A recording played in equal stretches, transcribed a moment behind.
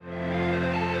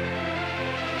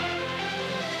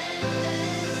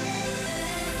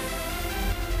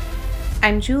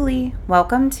I'm Julie.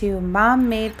 Welcome to Mom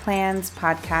Made Plans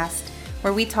podcast,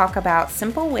 where we talk about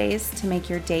simple ways to make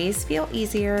your days feel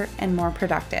easier and more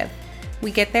productive.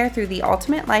 We get there through the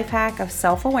ultimate life hack of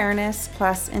self-awareness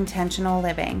plus intentional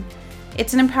living.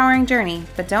 It's an empowering journey,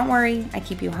 but don't worry, I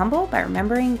keep you humble by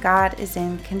remembering God is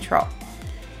in control.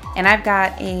 And I've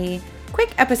got a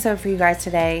quick episode for you guys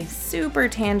today, super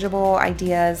tangible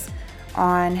ideas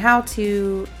on how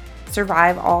to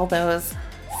survive all those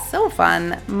so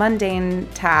fun, mundane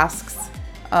tasks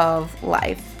of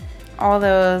life. All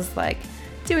those like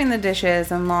doing the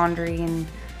dishes and laundry and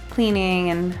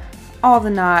cleaning and all the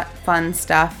not fun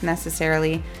stuff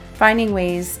necessarily. Finding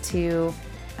ways to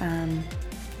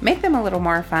make them a little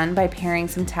more fun by pairing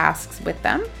some tasks with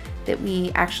them that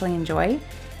we actually enjoy,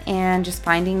 and just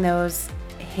finding those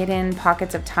hidden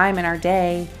pockets of time in our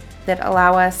day that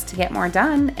allow us to get more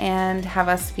done and have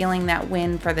us feeling that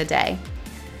win for the day.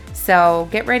 So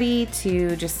get ready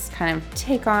to just kind of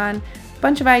take on a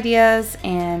bunch of ideas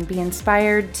and be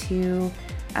inspired to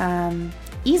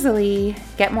easily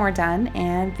get more done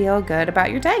and feel good about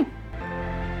your day.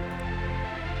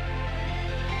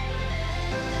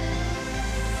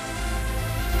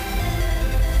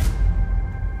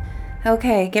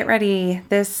 Okay, get ready.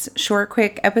 This short,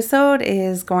 quick episode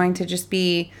is going to just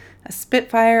be a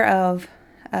spitfire of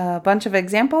a bunch of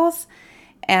examples.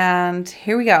 And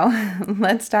here we go.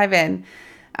 Let's dive in.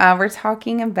 We're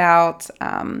talking about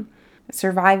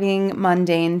surviving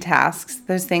mundane tasks,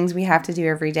 those things we have to do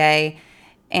every day.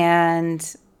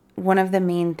 And one of the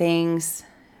main things,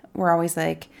 we're always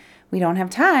like, we don't have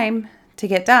time to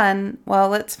get done. Well,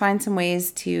 let's find some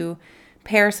ways to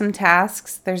pair some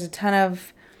tasks. There's a ton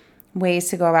of ways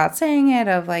to go about saying it,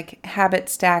 of like habit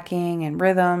stacking and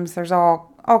rhythms. There's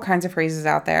all kinds of phrases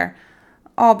out there,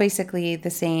 all basically the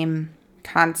same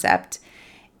concept.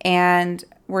 And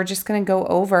we're just going to go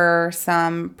over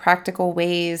some practical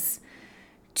ways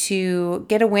to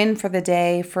get a win for the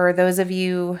day. For those of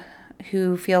you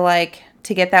who feel like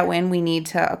to get that win, we need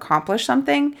to accomplish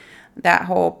something, that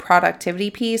whole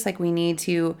productivity piece, like we need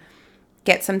to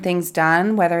get some things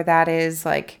done, whether that is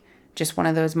like just one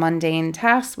of those mundane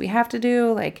tasks we have to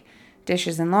do, like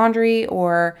dishes and laundry,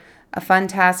 or a fun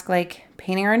task like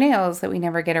painting our nails that we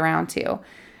never get around to.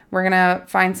 We're going to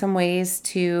find some ways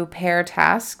to pair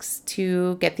tasks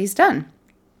to get these done.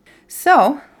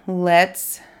 So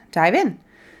let's dive in.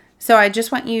 So I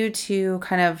just want you to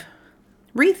kind of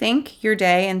rethink your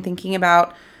day and thinking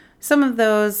about some of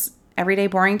those everyday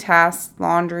boring tasks,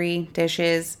 laundry,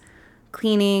 dishes,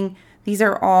 cleaning. These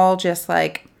are all just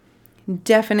like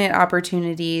definite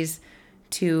opportunities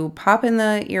to pop in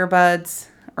the earbuds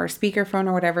or speakerphone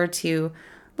or whatever to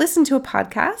listen to a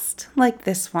podcast like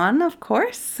this one, of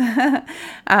course.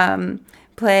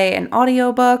 Play an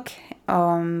audiobook,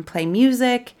 play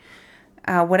music,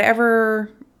 whatever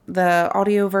the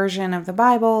audio version of the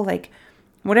Bible, like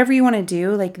whatever you want to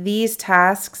do. Like these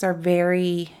tasks are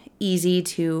very easy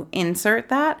to insert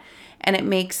that, and it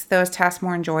makes those tasks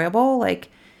more enjoyable.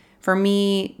 Like for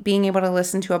me, being able to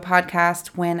listen to a podcast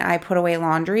when I put away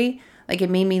laundry, like it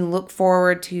made me look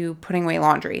forward to putting away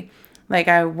laundry. Like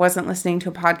I wasn't listening to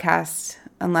a podcast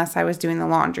unless I was doing the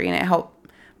laundry, and it helped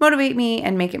motivate me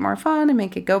and make it more fun and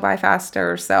make it go by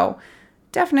faster. So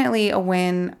definitely a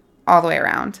win all the way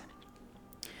around.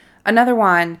 Another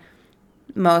one,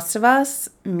 most of us,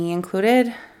 me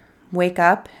included, wake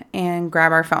up and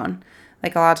grab our phone.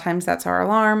 Like a lot of times that's our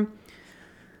alarm.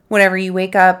 Whenever you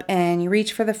wake up and you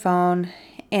reach for the phone,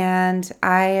 and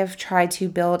I have tried to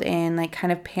build in like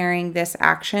kind of pairing this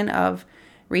action of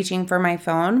reaching for my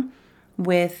phone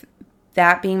with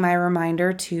that being my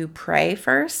reminder to pray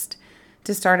first,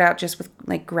 to start out just with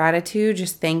like gratitude,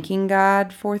 just thanking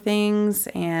God for things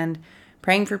and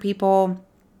praying for people,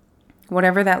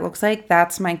 whatever that looks like.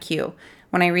 That's my cue.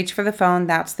 When I reach for the phone,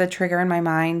 that's the trigger in my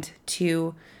mind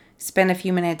to spend a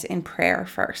few minutes in prayer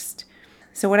first.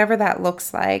 So whatever that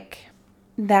looks like,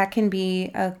 that can be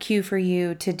a cue for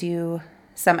you to do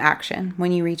some action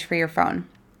when you reach for your phone.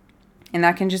 And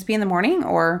that can just be in the morning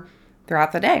or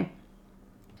throughout the day.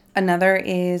 Another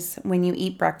is when you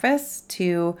eat breakfast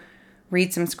to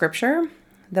read some scripture.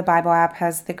 The Bible app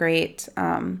has the great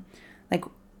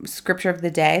scripture of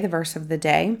the day, the verse of the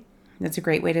day. That's a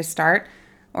great way to start.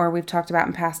 Or we've talked about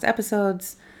in past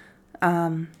episodes,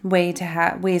 ways to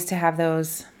have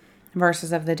those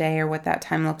verses of the day or what that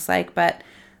time looks like. But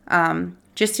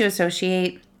just to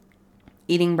associate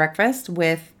eating breakfast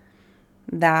with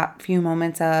that few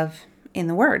moments of in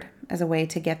the Word as a way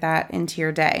to get that into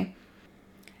your day.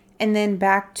 And then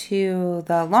back to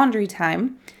the laundry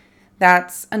time,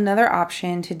 that's another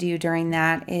option to do during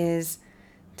that is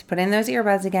to put in those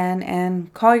earbuds again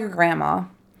and call your grandma.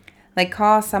 Like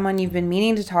call someone you've been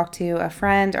meaning to talk to, a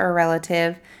friend or a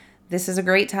relative. This is a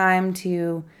great time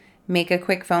to make a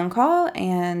quick phone call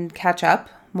and catch up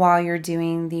while you're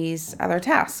doing these other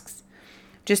tasks.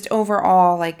 Just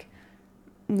overall, like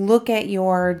look at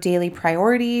your daily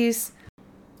priorities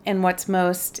and what's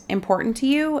most important to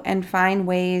you and find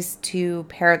ways to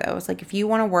pair those. Like if you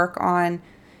want to work on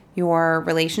your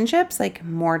relationships, like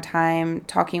more time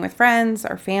talking with friends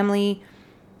or family,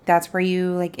 that's where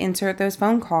you like insert those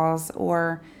phone calls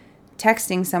or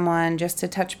texting someone just to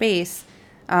touch base.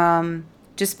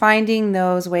 Just finding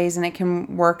those ways, and it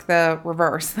can work the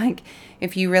reverse. Like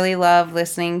if you really love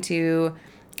listening to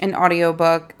an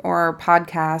audiobook or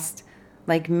podcast,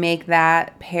 like make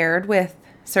that paired with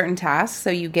certain tasks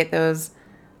so you get those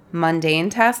mundane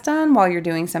tasks done while you're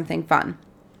doing something fun.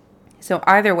 So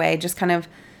either way, just kind of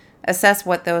assess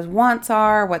what those wants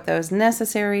are, what those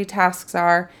necessary tasks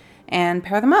are, and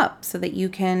pair them up so that you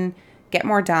can get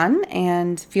more done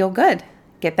and feel good.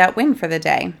 Get that win for the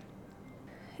day.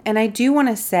 And I do want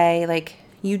to say, like,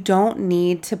 you don't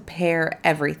need to pair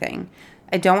everything.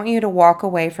 I don't want you to walk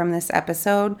away from this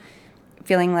episode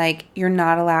feeling like you're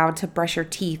not allowed to brush your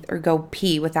teeth or go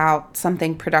pee without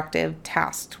something productive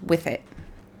tasked with it.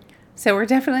 So we're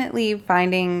definitely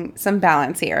finding some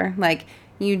balance here. Like,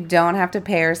 you don't have to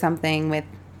pair something with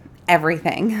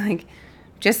everything. Like,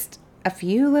 just a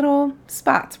few little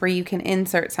spots where you can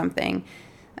insert something.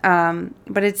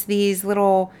 But it's these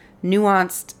little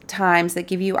nuanced times that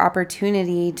give you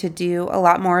opportunity to do a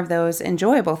lot more of those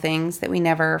enjoyable things that we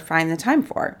never find the time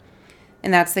for.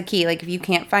 And that's the key. Like if you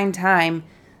can't find time,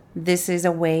 this is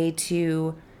a way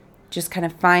to just kind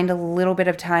of find a little bit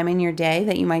of time in your day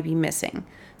that you might be missing.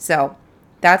 So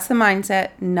that's the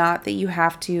mindset, not that you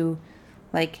have to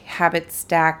like habit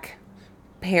stack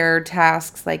paired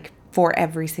tasks like for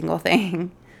every single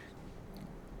thing.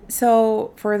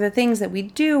 So for the things that we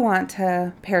do want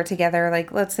to pair together,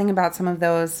 like let's think about some of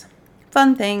those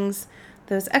fun things,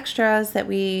 those extras that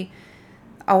we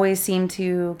always seem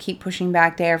to keep pushing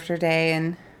back day after day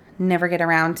and never get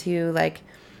around to, like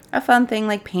a fun thing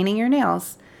like painting your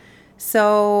nails.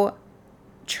 So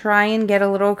try and get a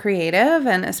little creative,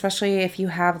 and especially if you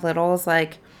have littles,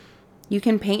 like you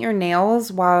can paint your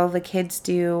nails while the kids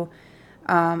do.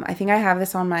 I think I have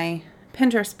this on my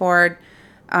Pinterest board.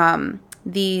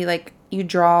 You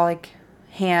draw like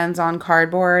hands on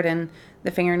cardboard and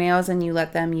the fingernails, and you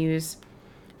let them use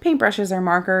paintbrushes or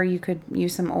marker. You could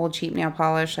use some old cheap nail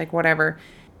polish, like whatever.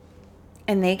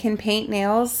 And they can paint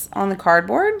nails on the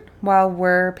cardboard while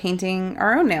we're painting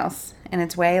our own nails. And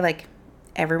it's way like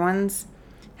everyone's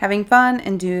having fun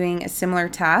and doing a similar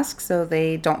task so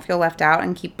they don't feel left out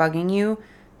and keep bugging you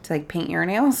to like paint your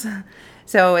nails.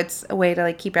 So it's a way to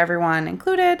like keep everyone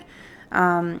included.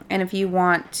 And if you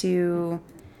want to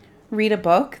read a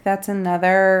book, that's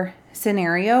another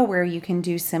scenario where you can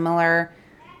do similar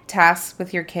tasks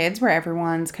with your kids where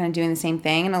everyone's kind of doing the same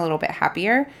thing and a little bit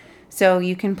happier. So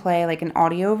you can play like an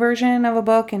audio version of a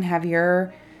book and have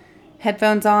your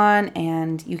headphones on,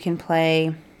 and you can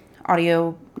play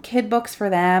audio kid books for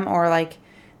them or like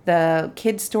the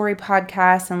kid story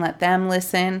podcast and let them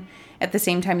listen at the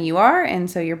same time you are. And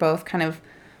so you're both kind of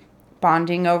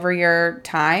bonding over your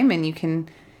time, and you can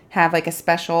have like a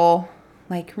special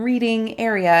like reading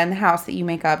area in the house that you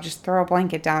make up. Just throw a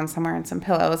blanket down somewhere and some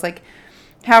pillows, like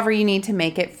however you need to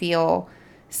make it feel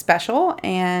special,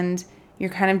 and you're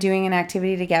kind of doing an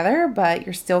activity together, but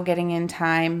you're still getting in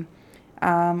time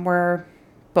where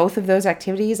both of those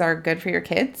activities are good for your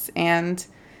kids and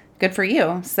good for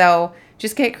you. So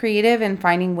just get creative in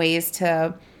finding ways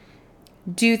to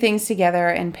do things together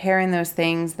and pair in those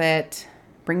things that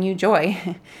bring you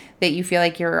joy that you feel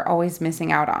like you're always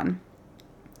missing out on.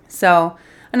 So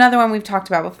another one we've talked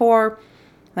about before,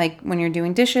 like when you're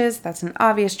doing dishes, that's an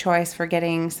obvious choice for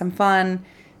getting some fun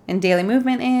and daily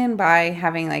movement in by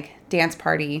having like dance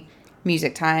party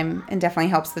music time, and definitely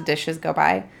helps the dishes go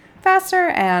by faster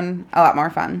and a lot more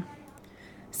fun.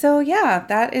 So yeah,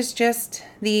 that is just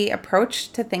the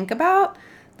approach to think about.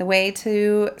 The way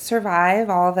to survive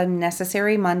all the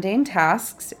necessary mundane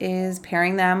tasks is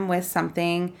pairing them with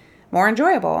something more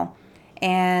enjoyable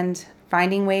and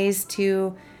finding ways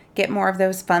to get more of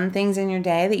those fun things in your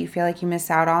day that you feel like you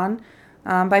miss out on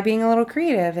by being a little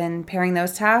creative and pairing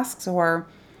those tasks, or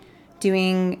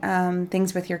doing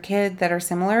things with your kid that are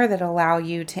similar that allow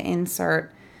you to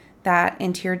insert that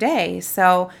into your day.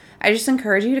 So I just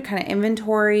encourage you to kind of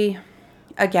inventory,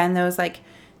 again, those like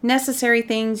necessary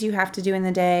things you have to do in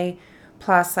the day,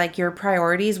 plus like your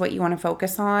priorities, what you want to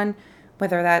focus on,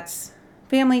 whether that's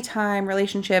family time,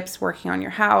 relationships, working on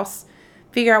your house.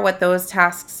 Figure out what those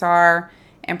tasks are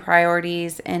and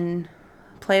priorities, and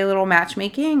play a little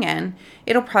matchmaking, and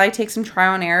it'll probably take some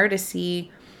trial and error to see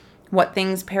what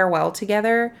things pair well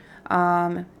together,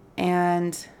 and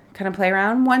kind of play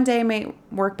around. One day may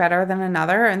work better than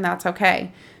another, and that's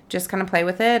okay. Just kind of play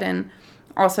with it, and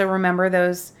also remember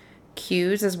those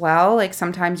cues as well. Like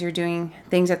sometimes you're doing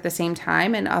things at the same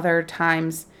time, and other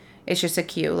times it's just a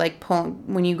cue. Like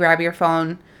when you grab your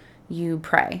phone, you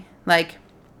pray. Like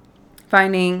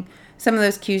finding some of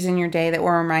those cues in your day that will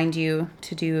remind you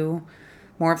to do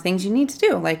more of things you need to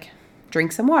do. Like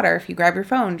drink some water. If you grab your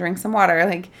phone, drink some water.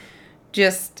 Like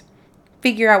just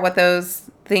figure out what those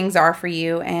things are for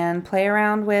you and play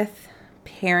around with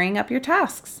pairing up your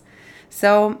tasks.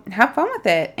 So have fun with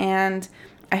it. And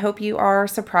I hope you are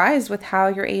surprised with how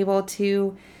you're able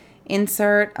to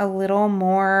insert a little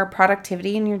more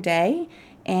productivity in your day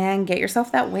and get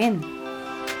yourself that win.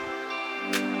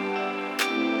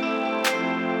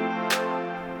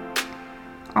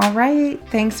 All right,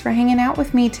 thanks for hanging out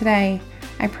with me today.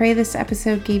 I pray this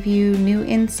episode gave you new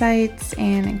insights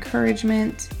and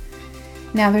encouragement.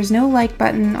 Now, there's no like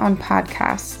button on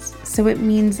podcasts, so it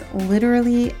means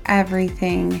literally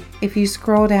everything if you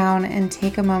scroll down and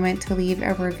take a moment to leave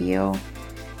a review.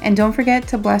 And don't forget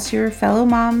to bless your fellow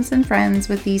moms and friends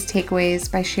with these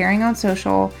takeaways by sharing on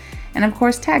social, and of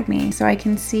course tag me so I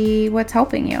can see what's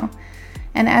helping you.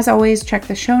 And as always, check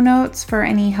the show notes for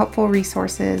any helpful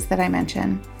resources that I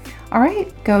mention. All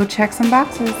right, go check some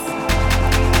boxes.